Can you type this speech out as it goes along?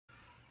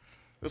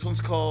This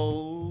one's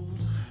called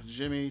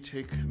Jimmy,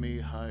 Take Me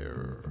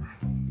Higher.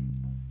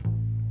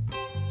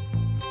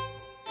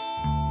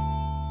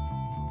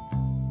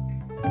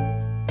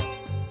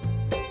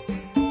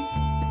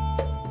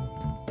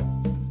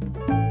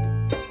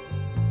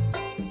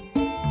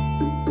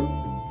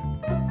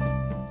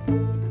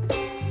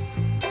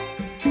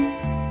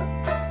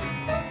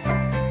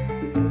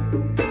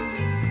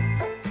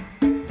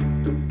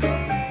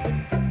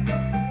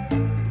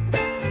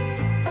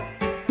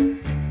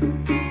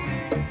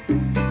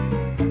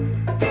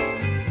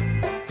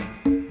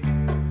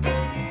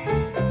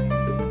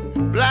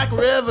 Black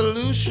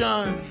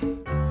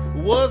revolution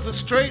was a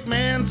straight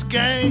man's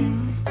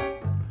game.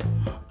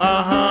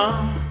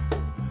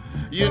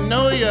 You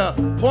know, you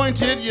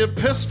pointed your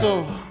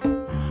pistol,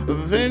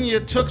 then you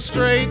took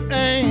straight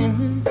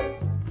aim.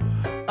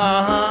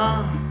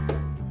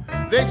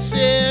 They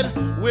said,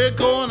 we're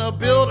gonna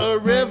build a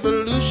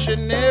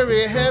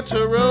revolutionary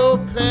hetero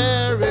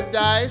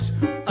paradise.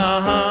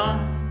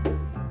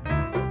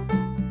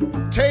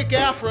 Take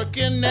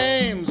African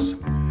names,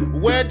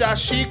 wear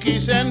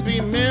dashikis and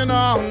be men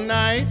all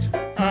night.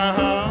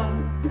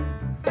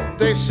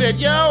 They said,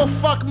 yo,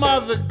 fuck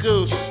Mother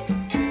Goose,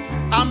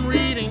 I'm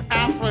reading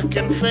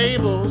African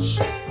fables.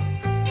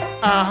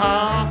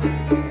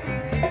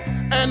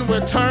 And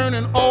we're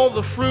turning all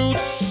the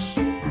fruits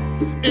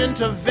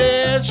into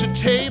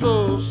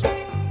vegetables.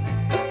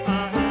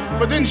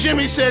 But then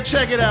Jimmy said,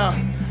 check it out.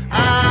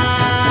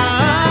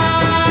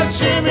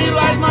 Jimmy,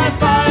 light my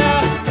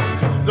fire.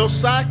 Those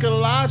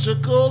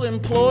psychological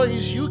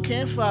employees you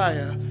can't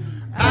fire.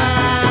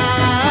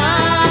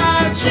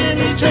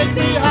 Jimmy, take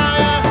me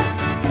higher.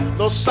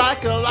 Those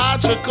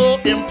psychological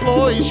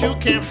employees you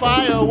can't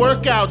fire.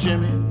 Work out,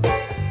 Jimmy.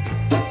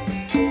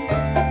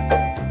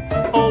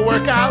 Oh,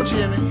 work out,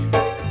 Jimmy.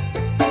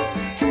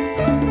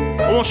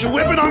 Won't you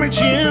whip it on me,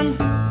 Jim?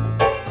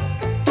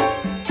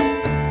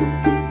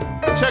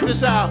 Check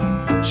this out.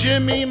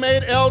 Jimmy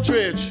made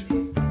Eldridge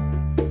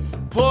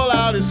pull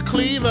out his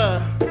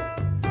cleaver.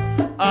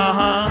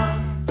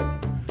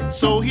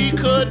 So he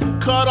could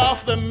cut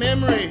off the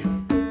memory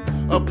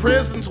of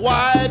prison's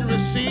wide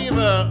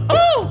receiver.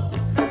 Ooh!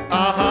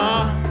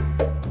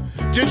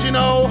 Did you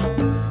know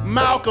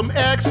Malcolm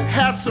X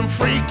had some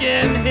freak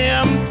in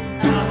him?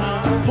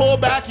 Pull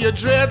back your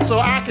dread so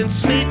I can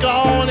sneak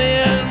on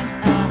in.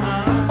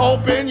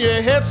 Open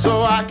your head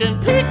so I can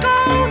peek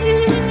on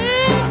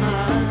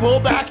in. Pull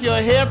back your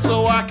head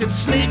so I can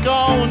sneak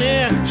on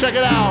in. Check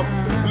it out.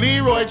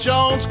 Leroy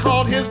Jones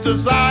called his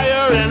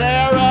desire an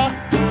error.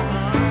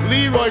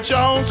 Leroy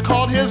Jones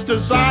called his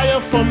desire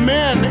for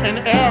men an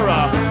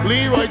error.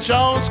 Leroy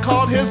Jones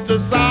called his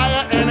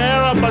desire an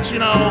error. But you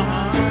know,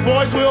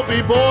 boys will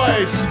be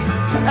boys.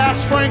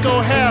 Ask Frank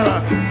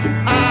O'Hara.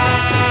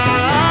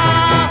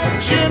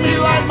 Jimmy,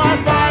 light my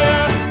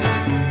fire.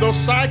 Those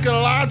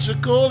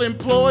psychological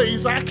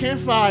employees I can't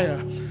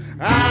fire.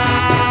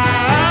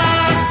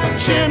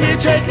 Jimmy,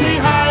 take me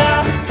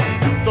higher.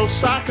 Those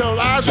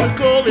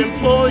psychological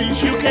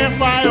employees you can't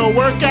fire.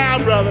 Work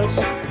out, brothers.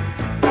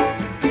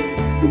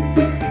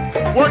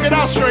 Work it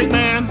out, straight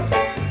man.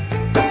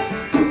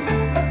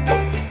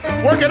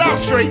 Work it out,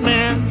 straight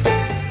man.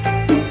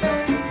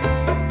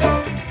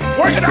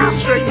 Work it out,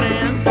 straight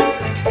man.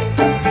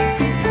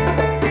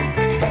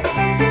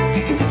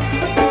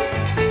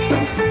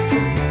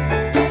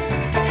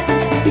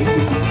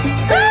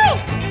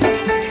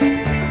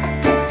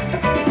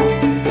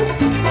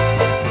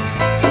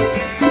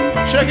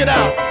 Check it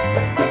out.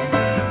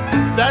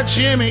 That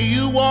Jimmy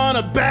you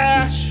wanna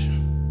bash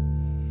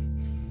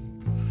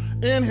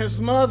in his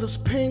mother's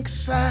pink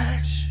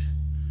sash.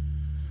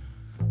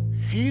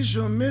 He's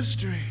your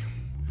mystery.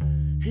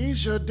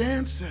 He's your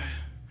dancer.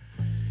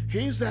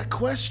 He's that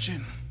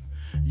question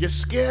you're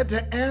scared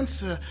to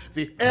answer.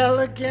 The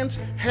elegant,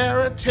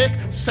 heretic,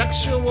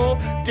 sexual,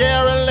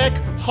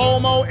 derelict,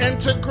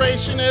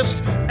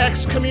 homo-integrationist,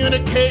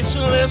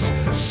 excommunicationalist,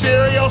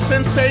 serial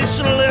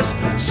sensationalist,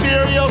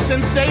 serial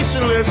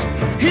sensationalist.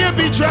 Here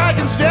be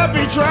dragons, there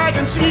be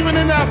dragons, even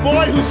in that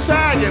boy who's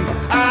sagging.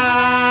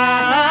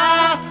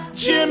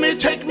 Jimmy,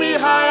 take me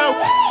higher.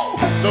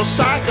 Those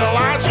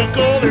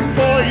psychological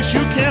employees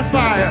you can't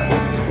fire.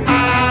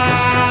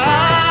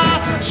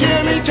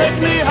 Jimmy, take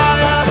me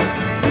higher.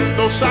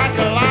 Those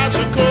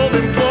psychological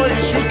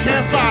employees you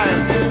can't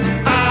fire.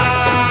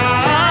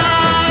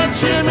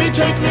 Jimmy,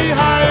 take me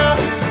higher.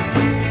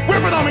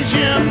 Whip it on me,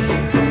 Jim.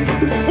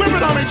 Whip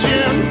it on me,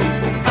 Jim.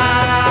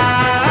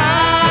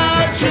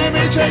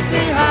 Jimmy, take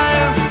me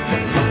higher.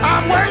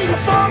 I'm waiting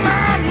for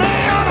my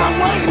man. I'm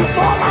waiting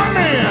for my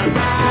man.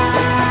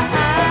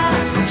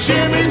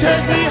 Jimmy,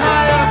 take me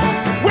higher.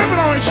 Whip it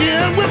on me,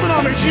 Jim. Whip it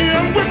on me,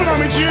 Jim. Whip it on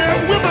me,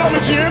 Jim. Whip it on me,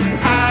 Jim.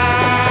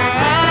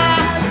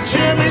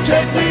 Jimmy,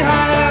 take me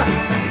higher.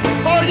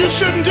 Oh, you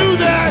shouldn't do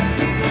that.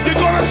 You're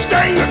gonna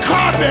stain the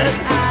carpet.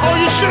 Oh,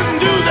 you shouldn't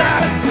do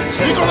that.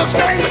 You're gonna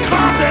stain the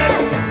carpet.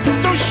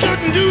 You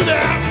shouldn't do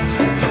that.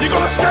 You're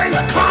gonna stain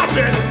the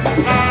carpet.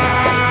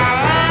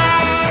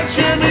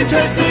 Jimmy,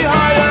 take me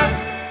higher.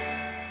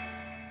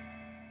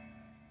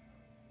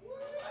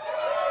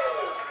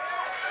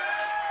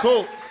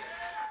 Cool.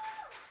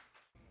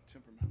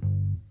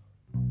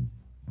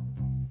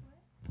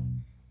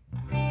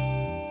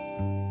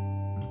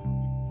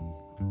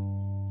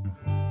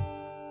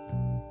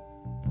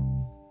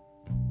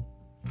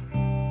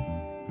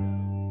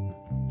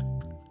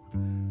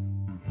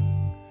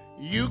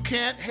 You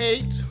can't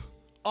hate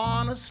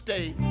on a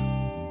state,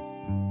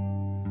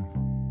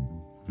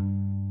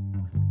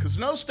 'cause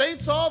no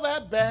state's all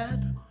that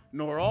bad,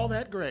 nor all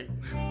that great.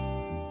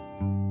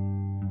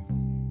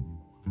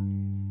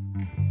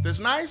 There's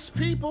nice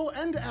people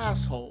and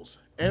assholes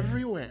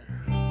everywhere.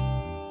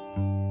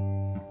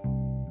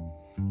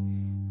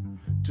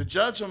 To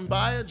judge them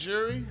by a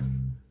jury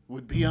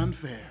would be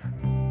unfair.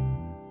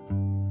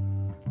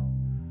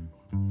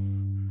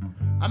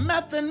 I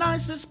met the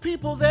nicest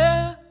people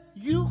there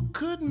you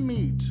could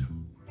meet.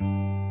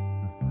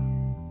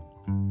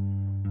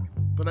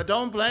 But I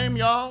don't blame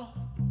y'all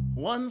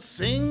one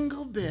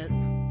single bit.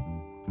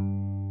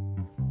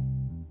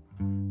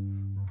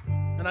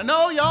 And I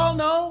know y'all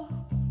know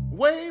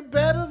way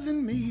better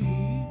than me.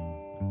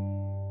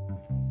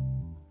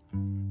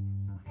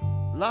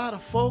 A lot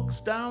of folks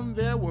down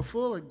there were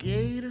full of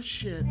gator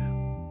shit.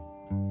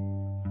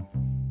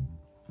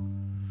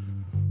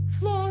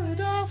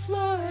 Florida,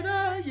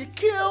 Florida, you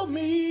kill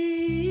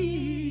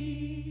me.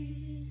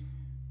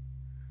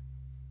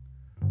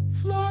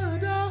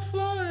 Florida,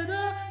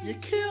 Florida, you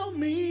kill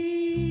me.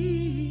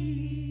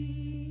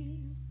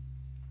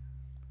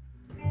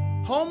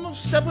 Home of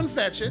Step and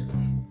Fetch It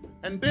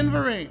and Ben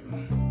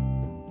Vereen.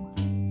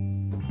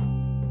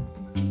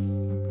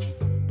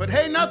 But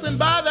hey, nothing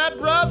by that,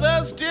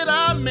 brothers, did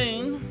I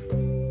mean.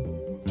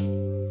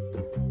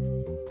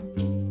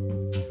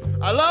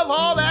 I love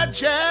all that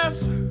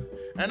jazz,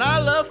 and I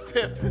love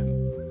Pippin.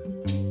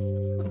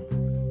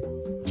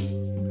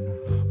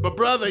 But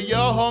brother,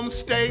 your home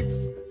state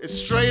is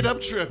straight up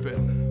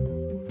tripping.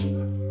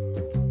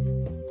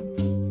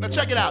 Now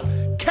check it out.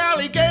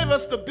 Cali gave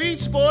us the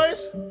Beach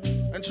Boys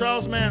and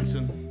Charles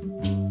Manson.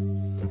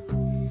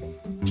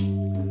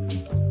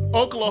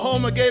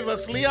 Oklahoma gave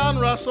us Leon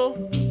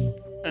Russell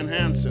and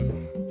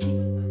Hanson.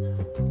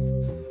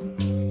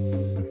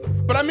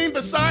 But I mean,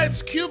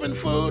 besides Cuban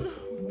food,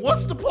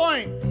 what's the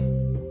point?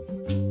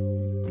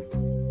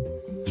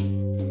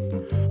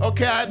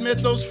 Okay, I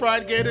admit those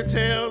fried gator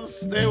tails,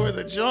 they were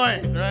the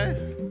joint, right?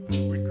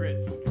 With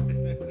grits.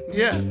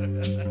 Yeah.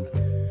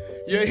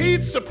 Your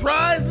heat's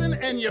surprising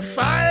and your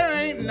fire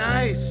ain't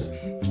nice.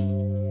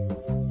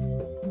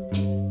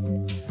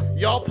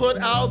 Y'all put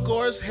Al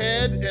Gore's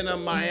head in a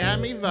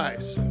Miami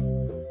Vice.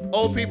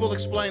 Old people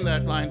explain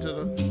that line to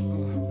them.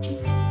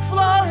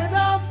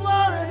 Florida,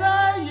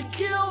 Florida, you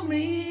kill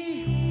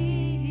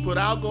me. Put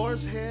Al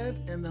Gore's head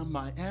in a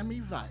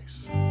Miami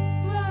Vice.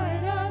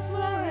 Florida,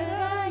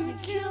 Florida, you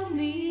kill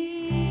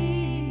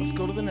me. Let's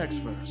go to the next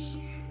verse.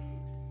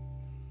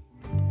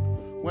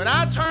 When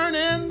I turn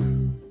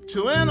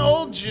into an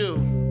old Jew,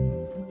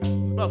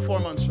 about 4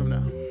 months from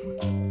now,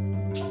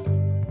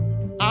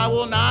 I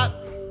will not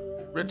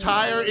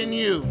retire in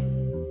you.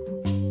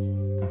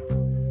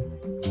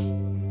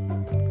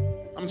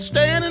 I'm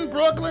staying in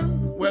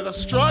Brooklyn where the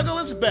struggle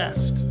is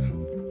best.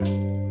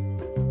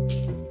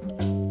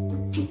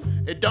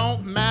 It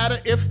don't matter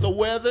if the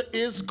weather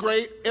is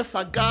great, if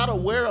I gotta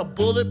wear a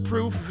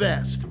bulletproof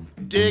vest.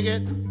 Dig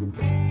it?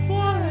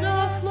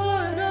 Florida,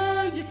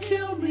 Florida, you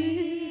kill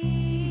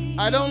me.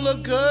 I don't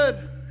look good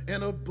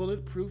in a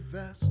bulletproof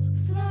vest.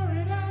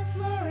 Florida,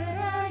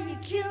 Florida, you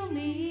kill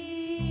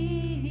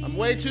me. I'm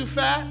way too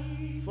fat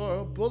for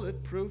a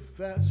bulletproof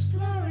vest.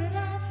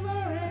 Florida,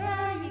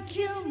 Florida, you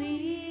kill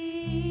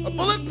me. A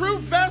bulletproof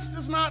vest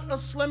is not a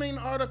slimming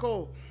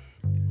article.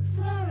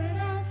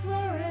 Florida,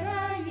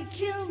 Florida, you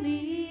kill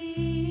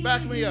me.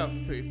 Back me up,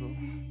 people.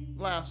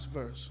 Last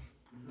verse.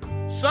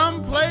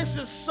 Some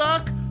places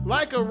suck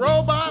like a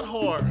robot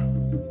whore.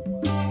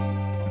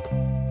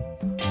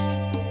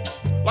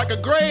 Like a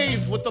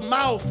grave with the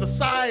mouth the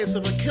size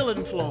of a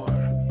killing floor.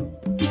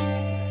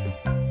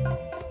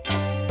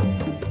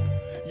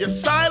 Your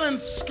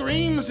silence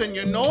screams and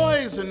your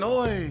noise a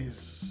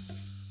noise.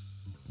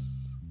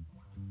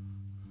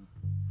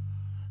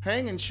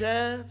 Hanging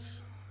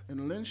chads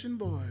and lynching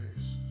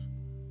boys.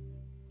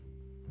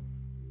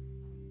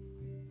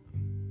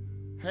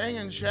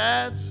 Hanging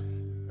chads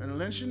and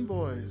lynching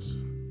boys.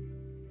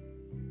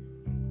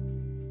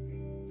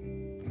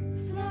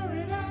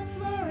 Florida,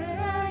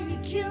 Florida, you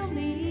kill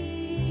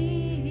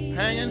me.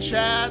 Hanging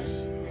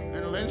chads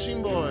and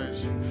lynching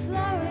boys.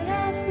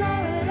 Florida,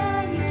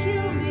 Florida, you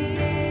kill me.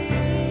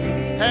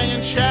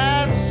 Hanging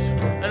chads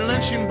and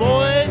lynching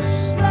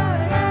boys.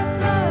 Florida,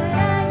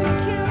 Florida, you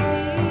kill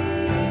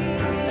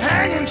me.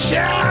 Hanging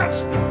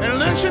chads and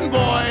lynching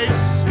boys.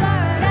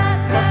 Florida,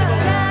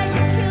 Florida,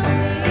 you kill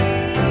me.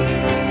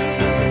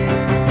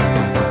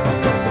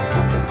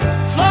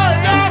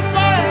 Florida,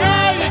 Florida,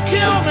 you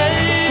kill me.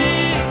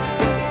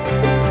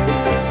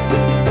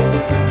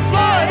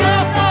 Florida,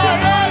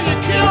 Florida, you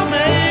kill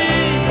me.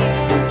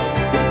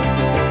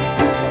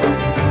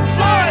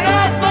 Florida,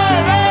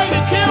 Florida,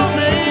 you kill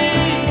me.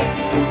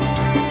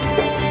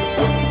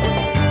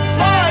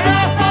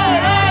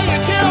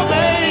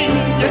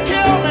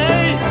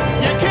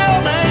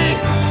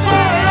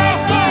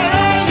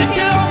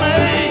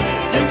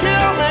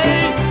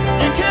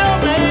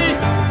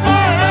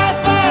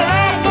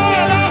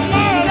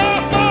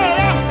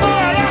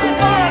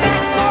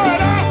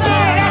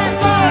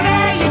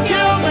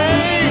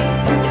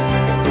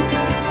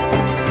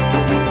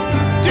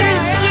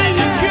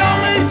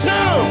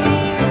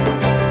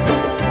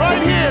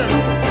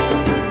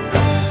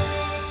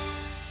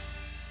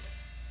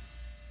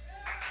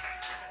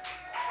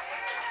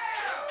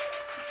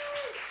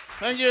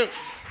 Thank you.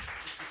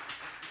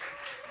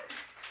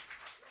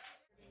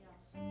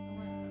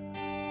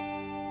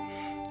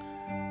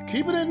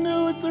 Keeping it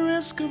new at the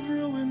risk of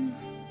ruin.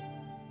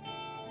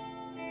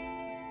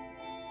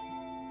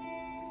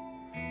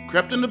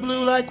 Crept in the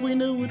blue like we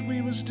knew what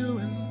we was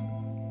doing.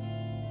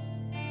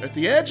 At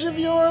the edge of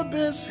your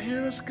abyss,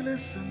 hear us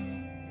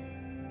glisten.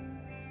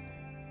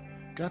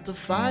 Got to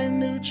find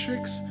new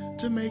tricks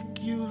to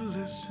make you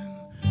listen.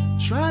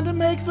 Trying to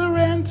make the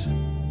rent,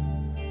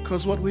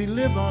 'cause what we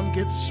live on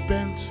gets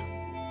spent.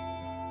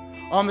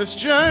 On this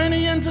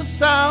journey into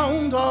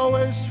sound,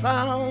 always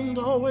found,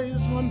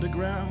 always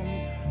underground,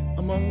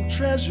 among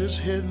treasures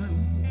hidden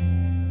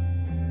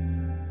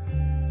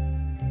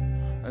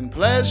and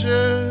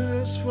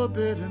pleasures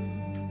forbidden.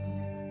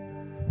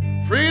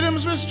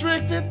 Freedom's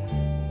restricted,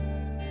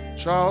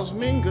 Charles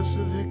Mingus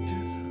evicted.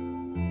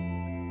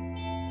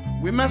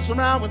 We mess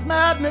around with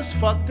madness,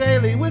 fuck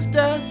daily with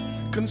death.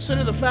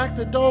 Consider the fact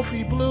that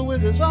Dolphy blew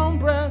with his own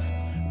breath.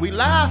 We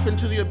laugh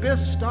into the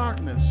abyss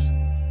darkness,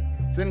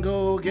 then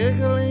go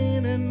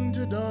giggling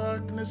into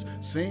darkness,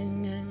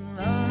 singing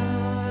la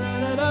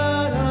da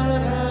da da da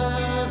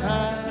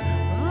da.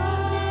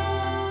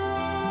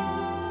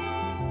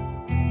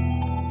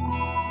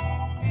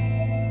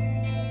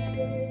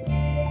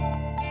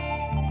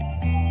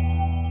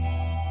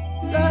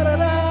 Da, da,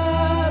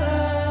 da, da.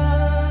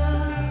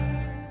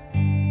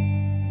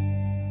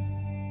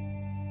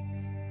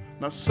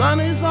 Now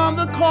Sonny's on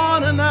the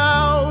corner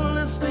now,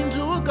 listening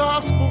to a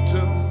gospel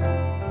tune,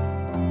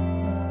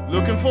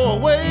 looking for a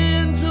way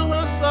into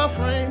her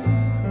suffering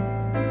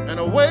and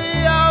a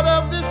way out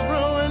of this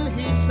ruin.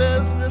 He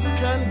says this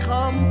can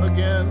come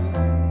again.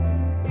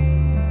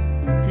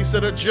 He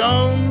said a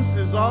Jones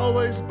is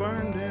always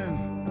burned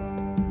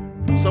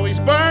in. So he's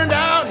burned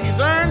out, he's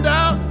earned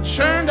out,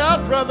 churned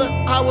out, brother,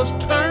 I was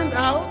turned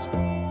out.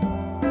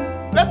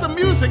 Let the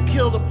music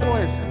kill the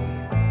poison.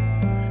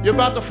 You're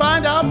about to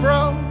find out,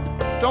 bro.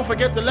 Don't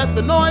forget to let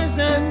the noise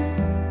in.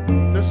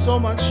 There's so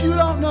much you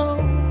don't know.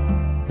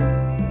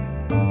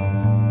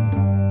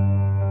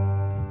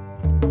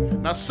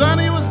 Now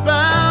Sonny was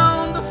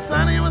bound,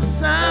 Sonny was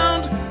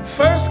sound.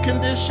 First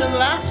condition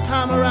last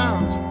time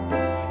around.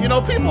 You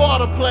know, people ought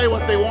to play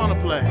what they want to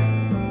play.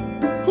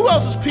 Who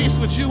else's piece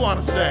would you want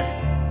to say?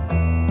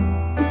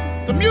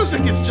 The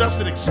music is just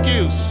an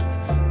excuse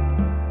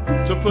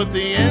to put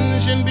the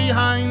engine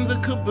behind the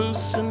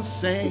caboose and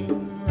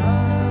sing.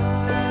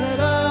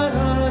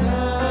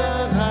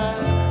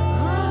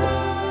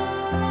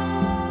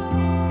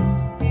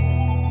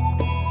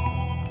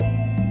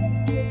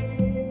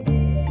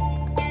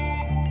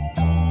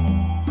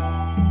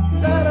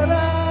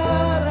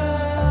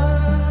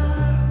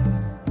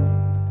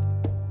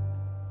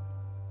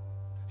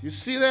 You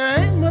see, there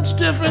ain't much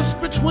difference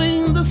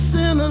between the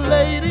sinner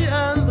lady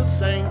and the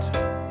saint.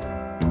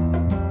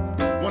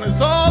 One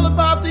is all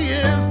about the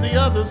is, the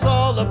other's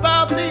all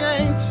about the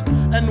ain't.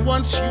 And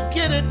once you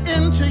get it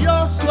into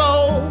your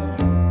soul,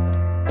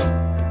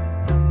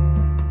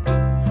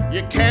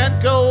 you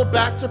can't go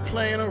back to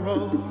playing a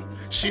role.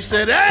 She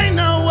said, ain't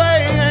no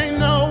way, ain't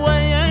no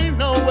way, ain't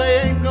no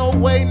way, ain't no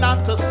way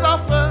not to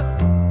suffer.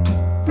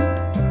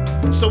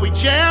 So we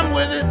jam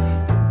with it,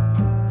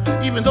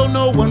 even though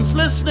no one's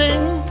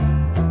listening,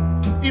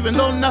 even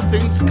though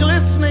nothing's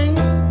glistening.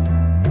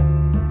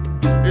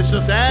 It's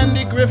just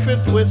Andy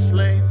Griffith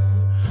whistling.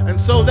 And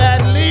so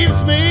that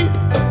leaves me,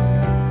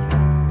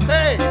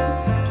 hey,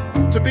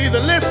 to be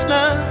the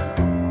listener,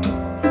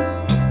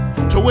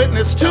 to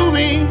witness to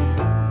me,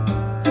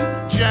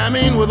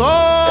 jamming with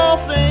all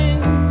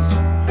things.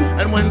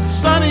 And when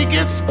Sonny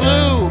gets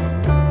blue,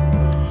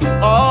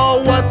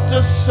 oh, what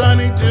does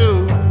Sonny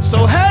do?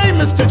 So hey,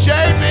 Mr.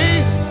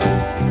 JB,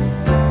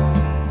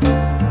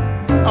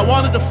 I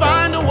wanted to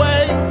find a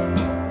way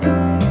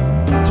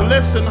to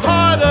listen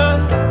harder,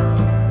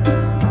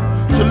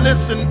 to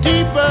listen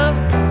deeper,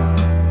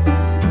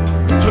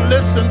 to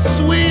listen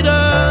sweeter.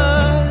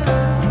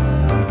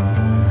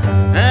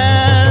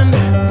 And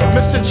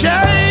Mr.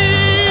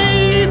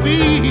 JB,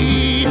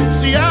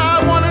 see, I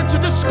wanted to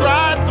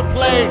describe the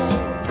place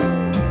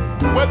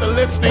where the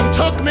listening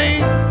took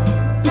me,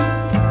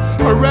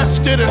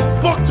 arrested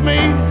and booked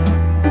me,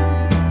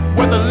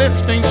 where the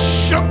listening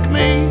shook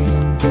me.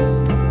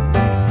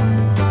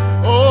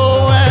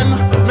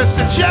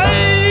 Mr.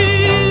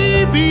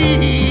 JB,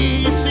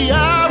 see,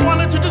 I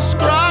wanted to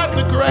describe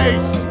the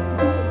grace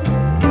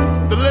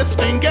the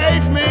listening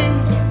gave me,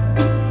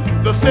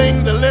 the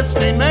thing the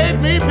listening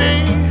made me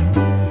be,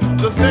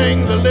 the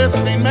thing the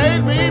listening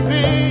made me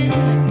be.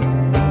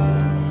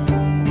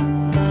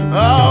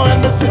 Oh,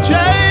 and Mr.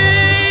 JB,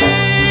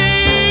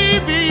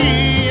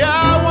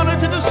 I wanted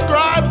to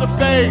describe the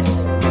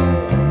face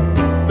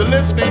the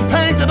listening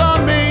painted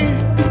on me,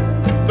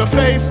 the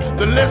face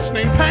the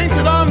listening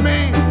painted on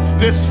me.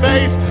 This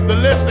face the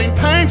listening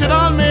painted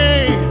on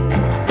me.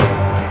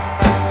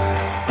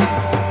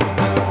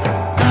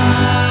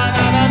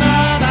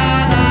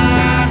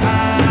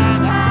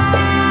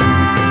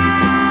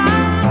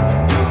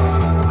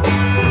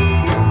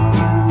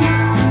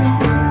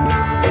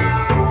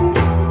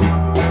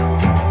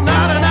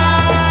 Na na na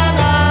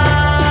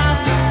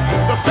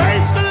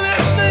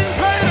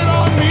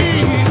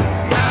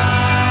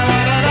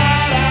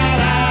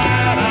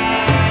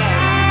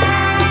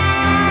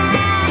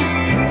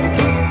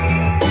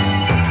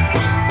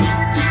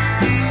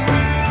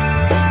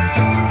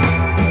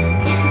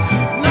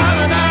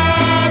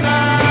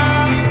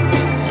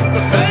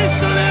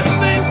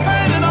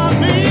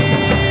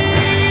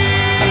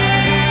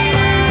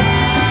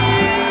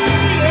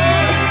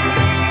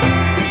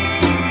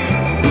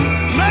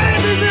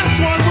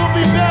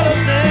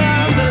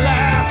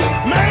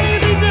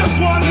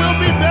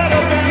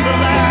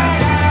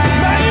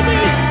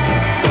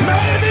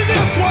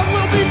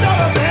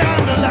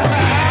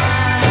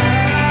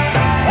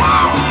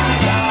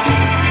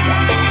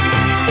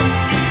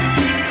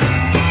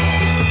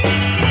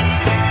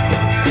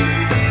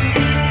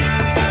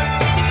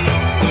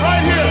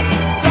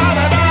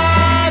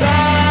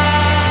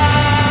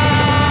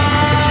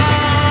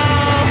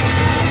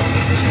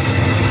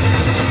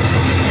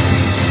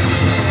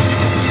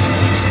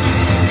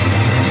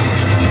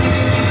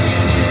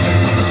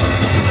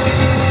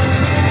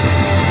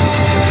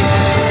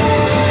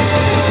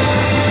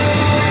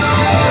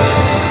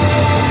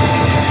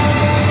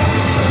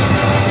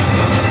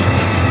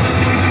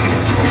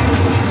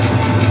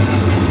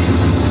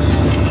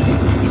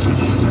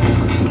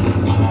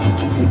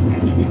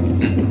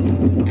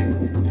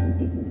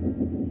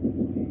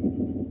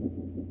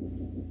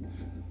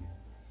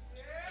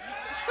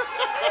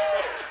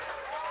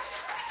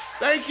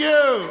Thank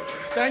you.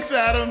 Thanks,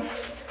 Adam.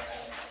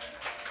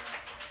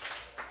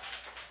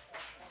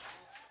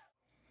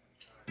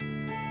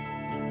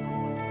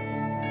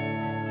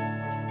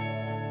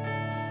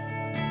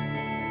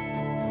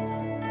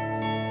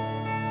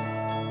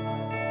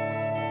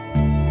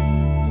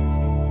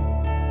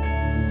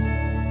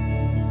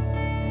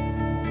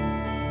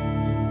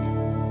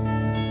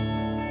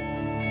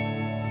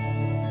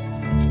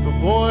 The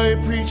boy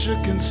preacher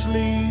can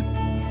sleep.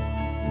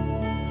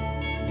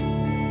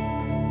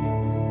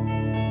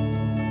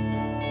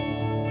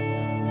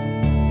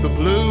 The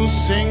blues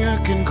singer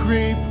can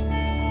creep.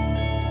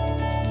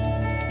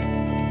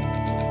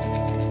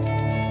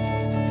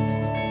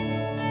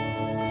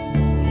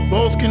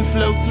 Both can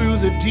float through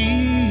the deep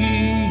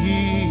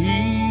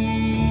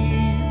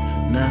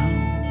now.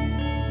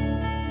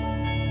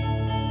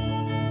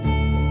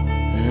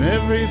 And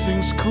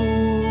everything's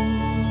cool.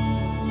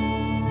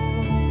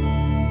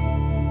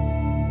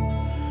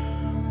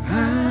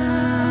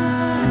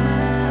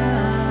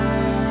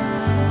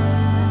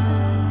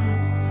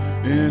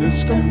 In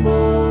Istanbul,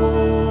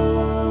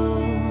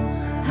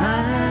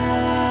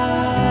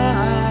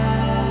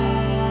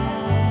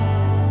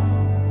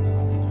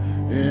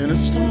 in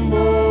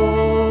Istanbul,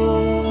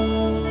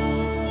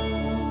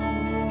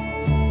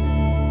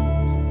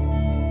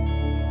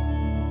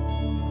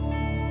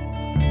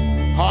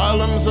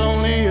 Harlem's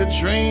only a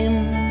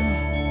dream.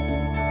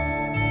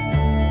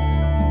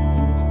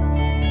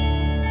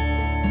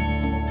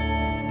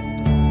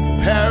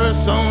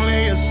 Paris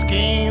only a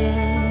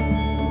scheme.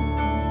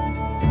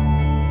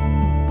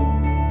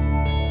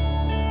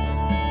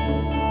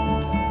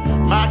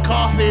 My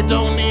coffee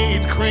don't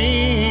need cream,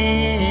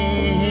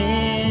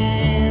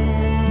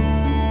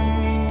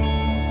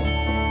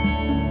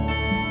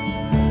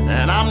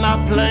 and I'm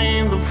not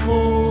playing the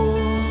fool.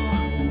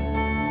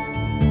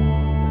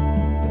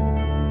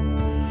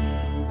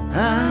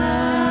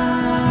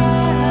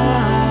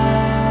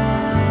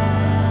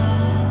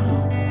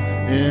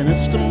 In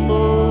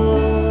Istanbul,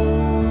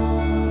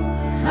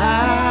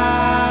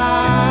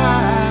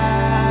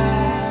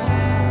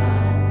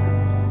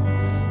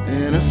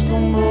 in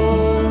Istanbul.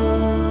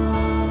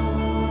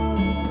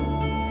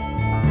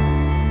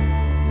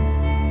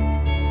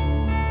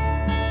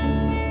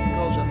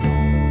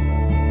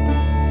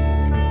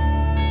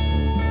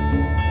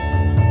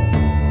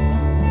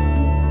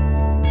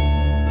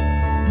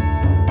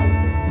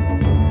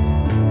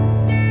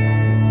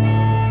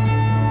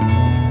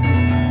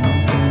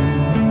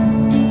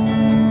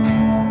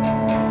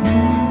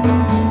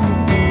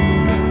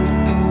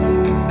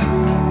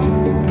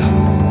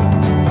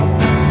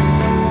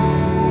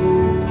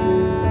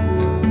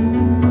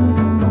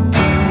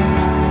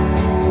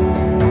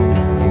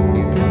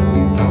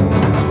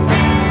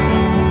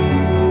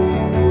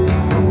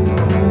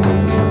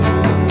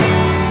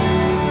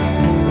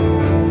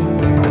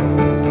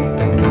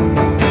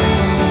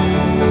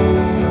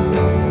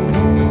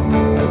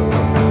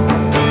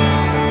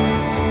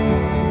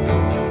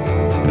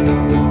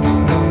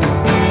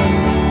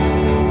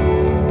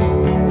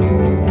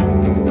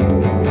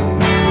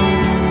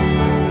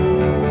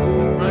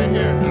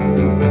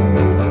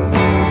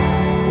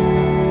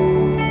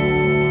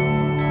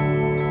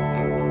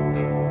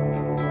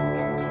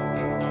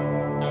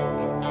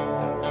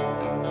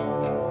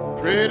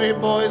 Pretty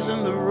boys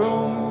in the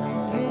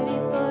room. Pretty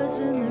boys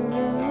in the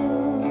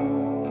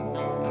room.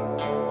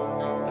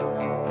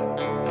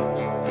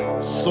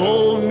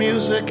 Soul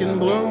music in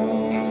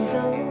bloom.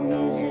 Soul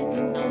music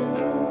in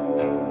bloom.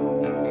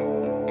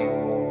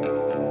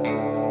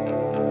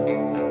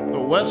 The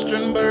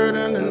Western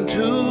burden and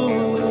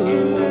tune.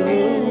 Western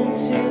burden and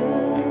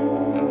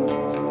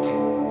tune.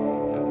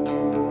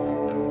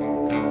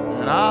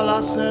 And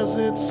Allah says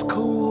it's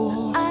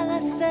cool.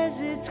 Allah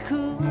says it's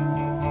cool.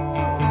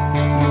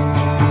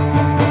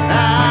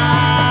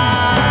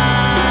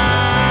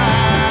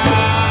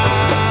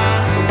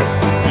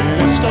 In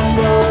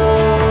Istanbul,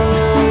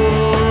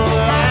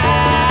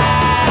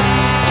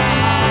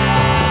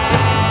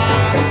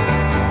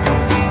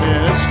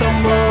 in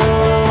Istanbul,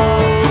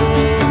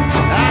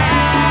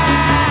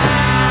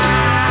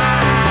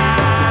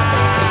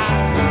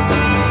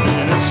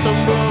 in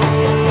Istanbul.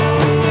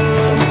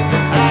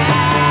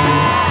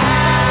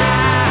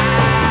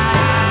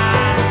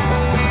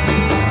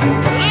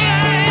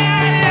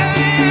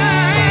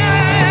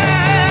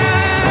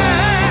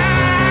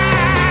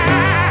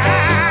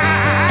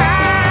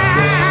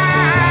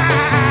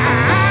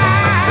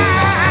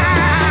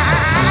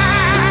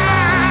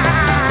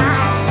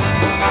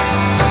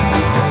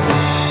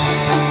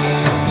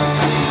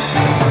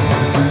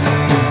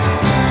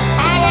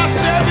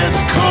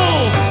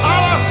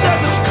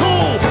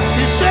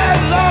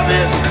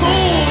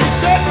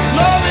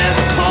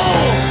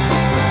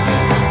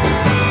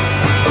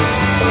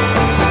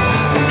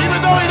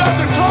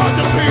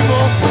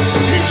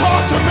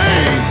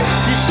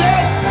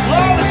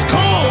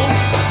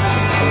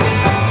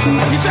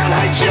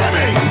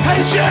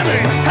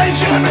 Hey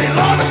Jimmy,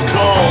 love is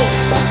cool.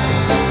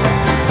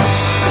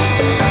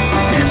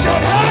 He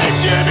said, hey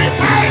Jimmy,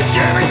 hey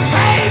Jimmy,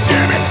 hey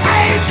Jimmy,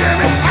 hey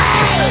Jimmy,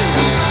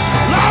 hey.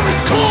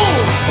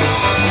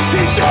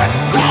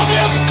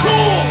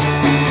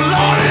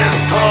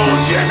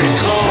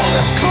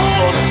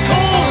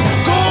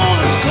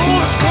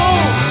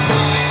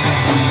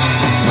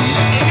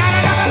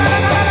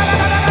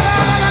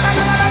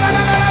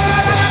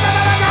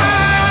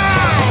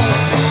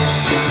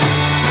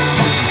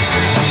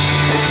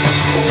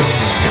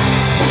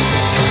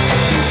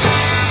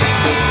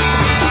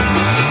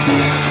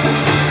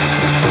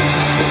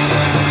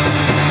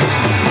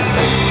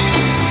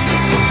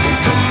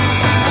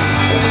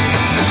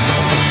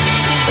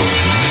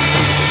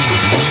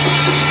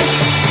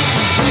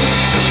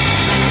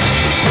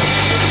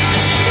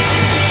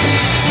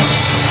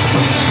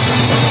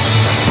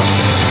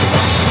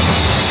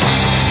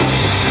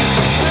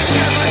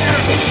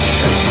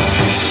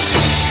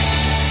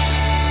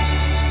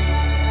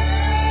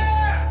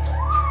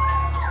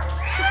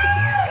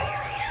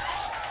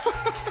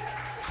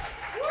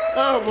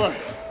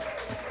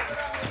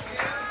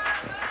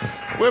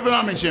 Flip it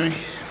on me, Jimmy.